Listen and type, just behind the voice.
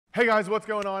Hey guys, what's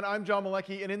going on? I'm John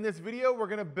Malecki, and in this video, we're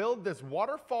gonna build this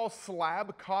waterfall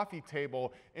slab coffee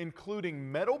table, including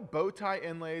metal bow tie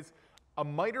inlays, a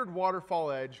mitered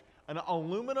waterfall edge, an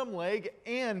aluminum leg,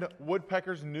 and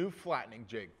Woodpecker's new flattening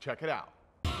jig. Check it out.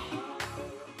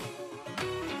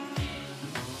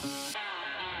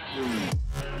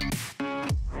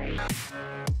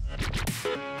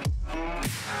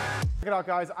 Check it out,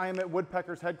 guys. I am at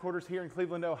Woodpecker's headquarters here in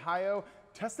Cleveland, Ohio,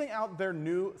 testing out their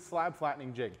new slab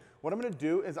flattening jig. What I'm gonna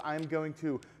do is I'm going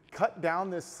to cut down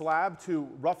this slab to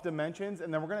rough dimensions,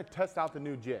 and then we're gonna test out the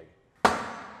new jig.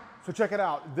 So check it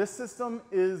out. This system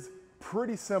is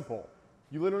pretty simple.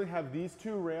 You literally have these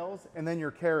two rails and then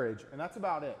your carriage, and that's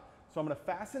about it. So I'm gonna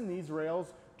fasten these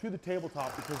rails to the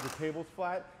tabletop because the table's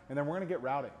flat, and then we're gonna get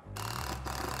routing.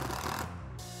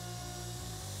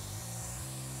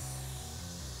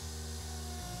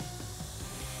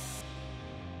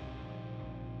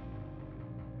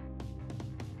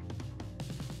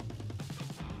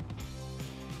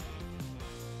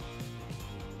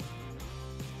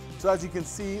 So as you can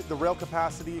see, the rail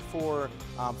capacity for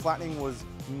flattening was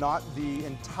not the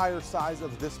entire size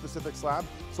of this specific slab.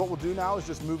 So what we'll do now is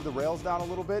just move the rails down a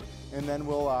little bit, and then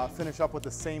we'll finish up with the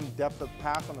same depth of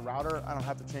path on the router. I don't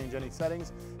have to change any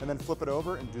settings, and then flip it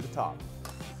over and do the top.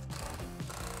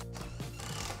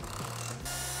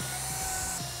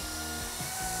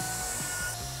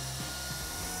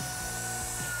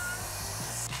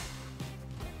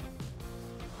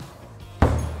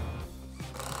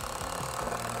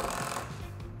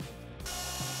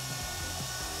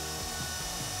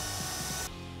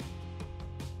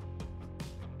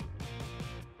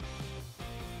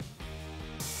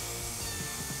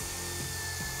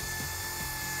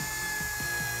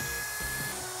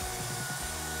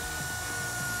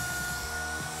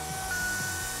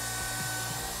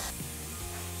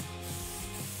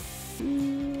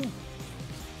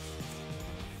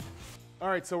 All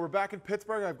right, so we're back in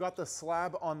Pittsburgh. I've got the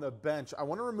slab on the bench. I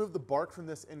want to remove the bark from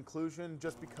this inclusion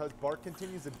just because bark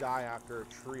continues to die after a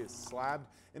tree is slabbed,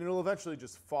 and it'll eventually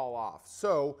just fall off.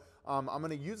 So I'm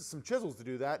going to use some chisels to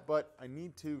do that, but I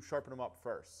need to sharpen them up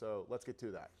first. So let's get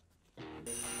to that.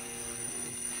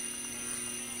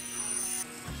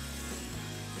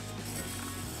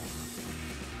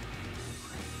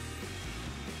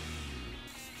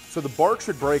 So the bark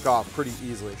should break off pretty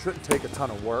easily. It shouldn't take a ton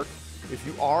of work. If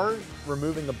you are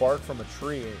removing the bark from a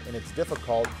tree and it's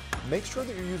difficult, make sure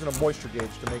that you're using a moisture gauge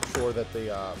to make sure that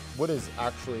the wood is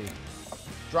actually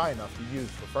dry enough to use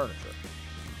for furniture.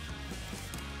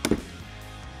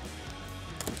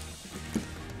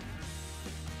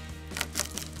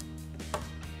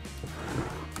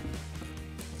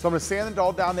 So I'm going to sand it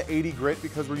all down to 80 grit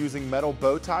because we're using metal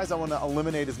bow ties. I want to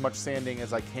eliminate as much sanding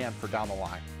as I can for down the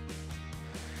line.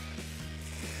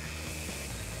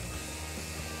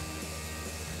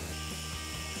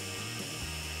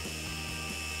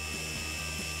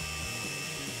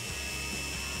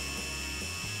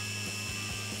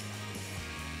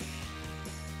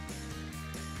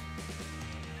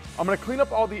 I'm going to clean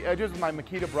up all the edges with my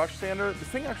MAKITA brush sander. This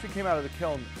thing actually came out of the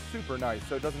kiln super nice,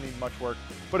 so it doesn't need much work.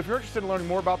 But if you're interested in learning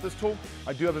more about this tool,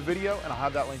 I do have a video, and I'll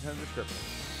have that linked in the description.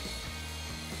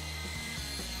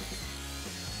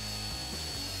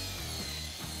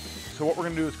 So what we're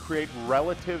going to do is create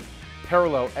relative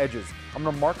parallel edges. I'm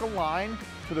going to mark a line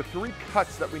to the 3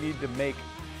 cuts that we need to make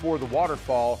for the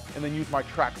waterfall, and then use my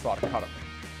track saw to cut them.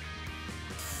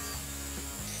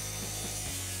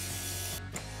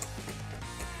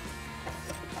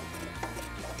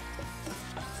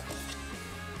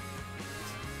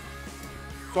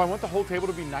 So I want the whole table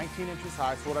to be 19 inches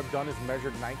high, so what I've done is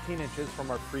measured 19 inches from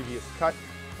our previous cut.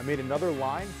 I made another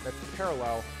line that's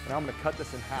parallel, and now I'm going to cut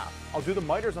this in half. I'll do the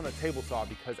miters on the table saw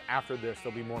because after this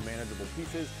there'll be more manageable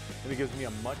pieces, and it gives me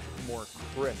a much more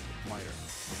crisp miter.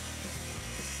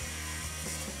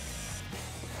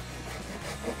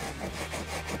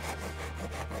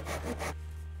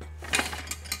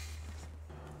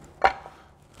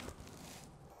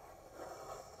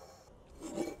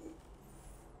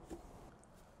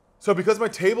 So because my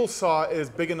table saw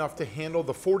is big enough to handle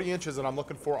the 40 inches that I'm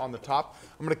looking for on the top,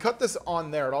 I'm going to cut this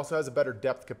on there. It also has a better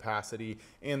depth capacity,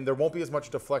 and there won't be as much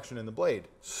deflection in the blade.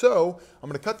 So I'm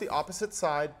going to cut the opposite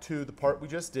side to the part we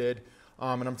just did,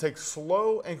 and I'm going to take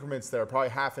slow increments there, probably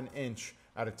 ½ an inch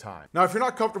at a time. Now, if you're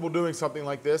not comfortable doing something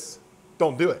like this,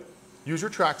 don't do it. Use your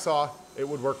track saw. It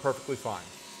would work perfectly fine.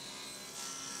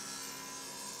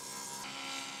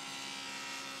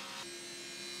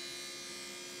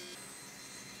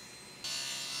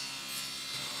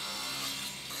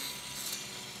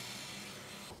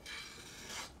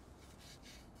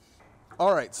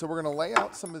 All right, so we're gonna lay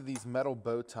out some of these metal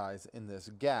bow ties in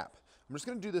this gap. I'm just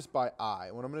gonna do this by eye.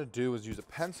 What I'm gonna do is use a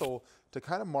pencil to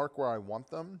kind of mark where I want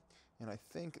them, and I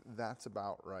think that's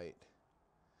about right.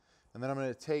 And then I'm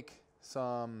gonna take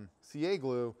some CA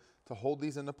glue to hold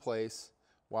these into place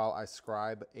while I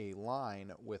scribe a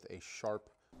line with a sharp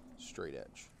straight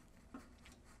edge.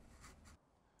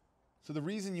 So the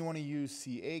reason you want to use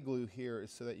CA glue here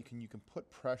is so that you can put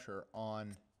pressure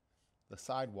on the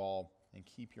sidewall and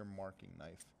keep your marking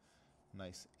knife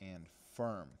nice and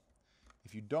firm.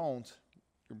 If you don't,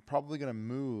 you're probably going to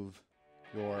move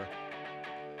your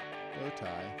bow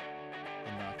tie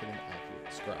and not get an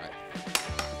accurate scribe.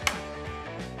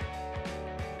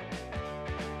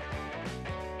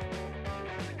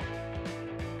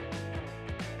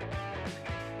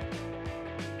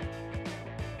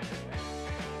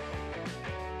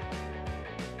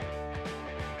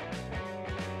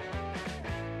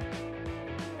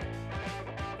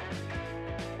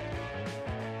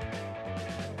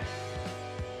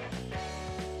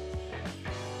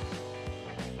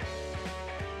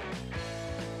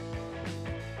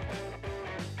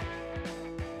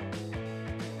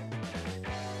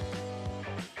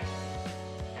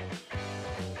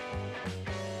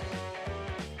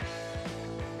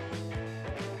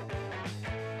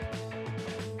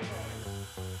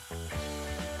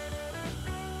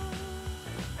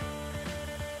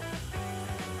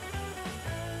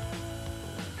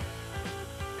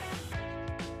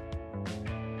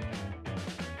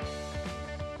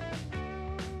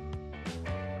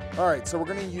 All right, so we're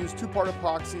gonna use 2-part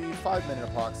epoxy, 5-minute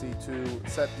epoxy to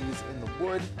set these in the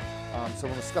wood. So we're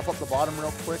gonna scuff up the bottom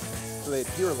real quick so they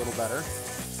adhere a little better.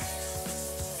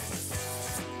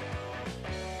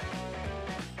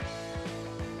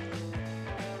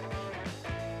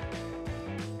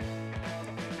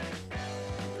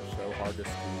 They're so hard to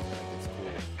squeeze and it gets cool.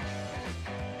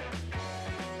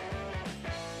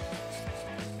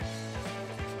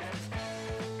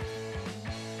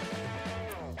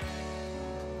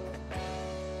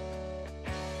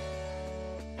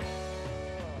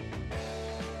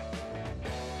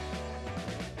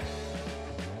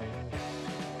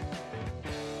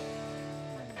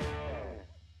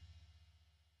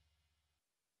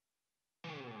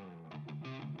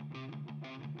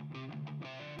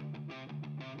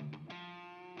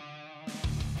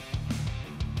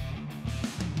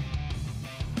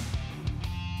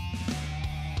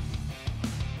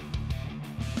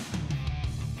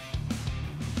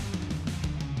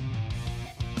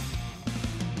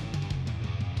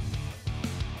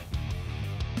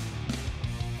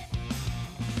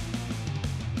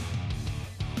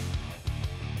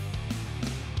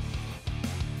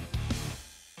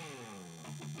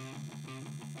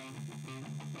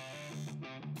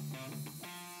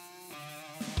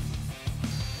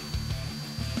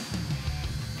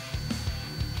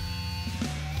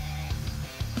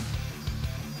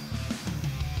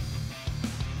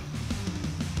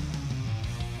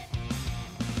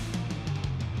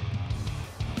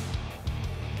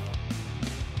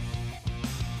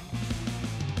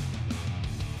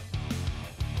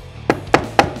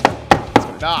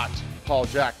 Not Paul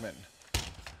Jackman.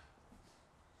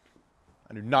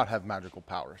 I do not have magical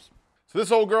powers. So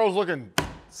this old girl's looking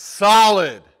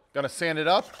solid. Gonna sand it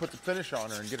up, put the finish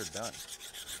on her, and get her done.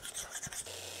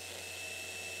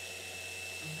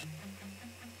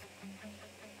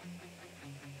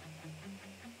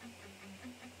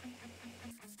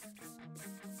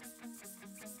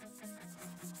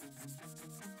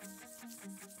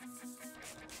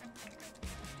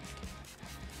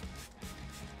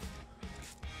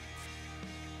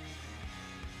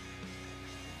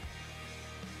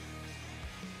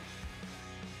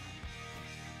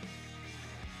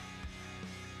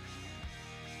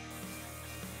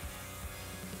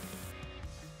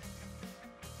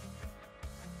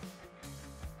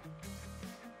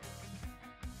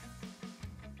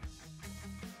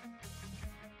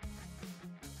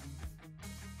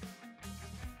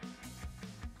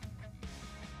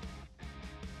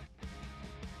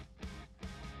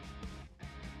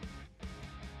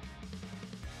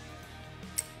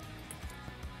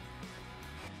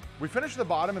 We finished the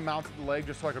bottom and mounted the leg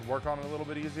just so I could work on it a little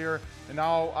bit easier. And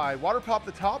now I water pop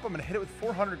the top. I'm gonna hit it with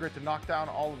 400 grit to knock down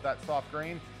all of that soft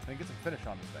grain and get some finish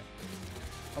on this thing.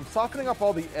 I'm softening up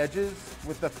all the edges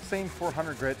with the same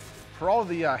 400 grit for all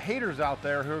the haters out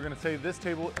there who are gonna say this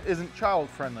table isn't child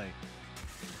friendly.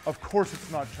 Of course it's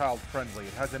not child friendly.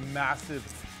 It has a massive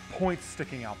point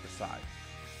sticking out the side.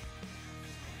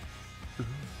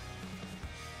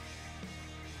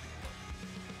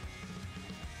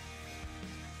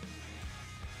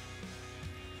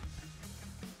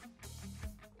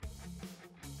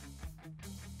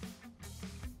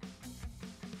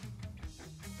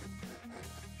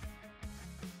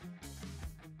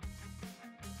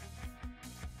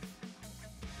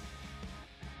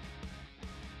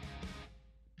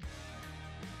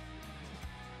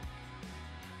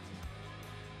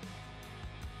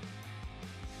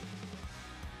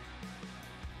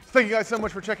 Thank you guys so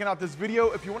much for checking out this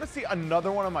video. If you want to see another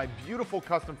one of my beautiful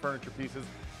custom furniture pieces,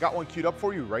 got one queued up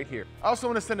for you right here. I also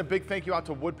want to send a big thank you out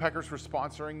to Woodpeckers for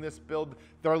sponsoring this build.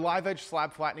 Their live edge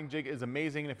slab flattening jig is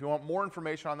amazing, and if you want more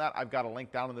information on that, I've got a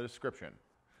link down in the description.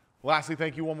 Lastly,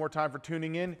 thank you one more time for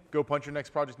tuning in. Go punch your next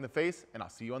project in the face, and I'll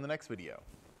see you on the next video.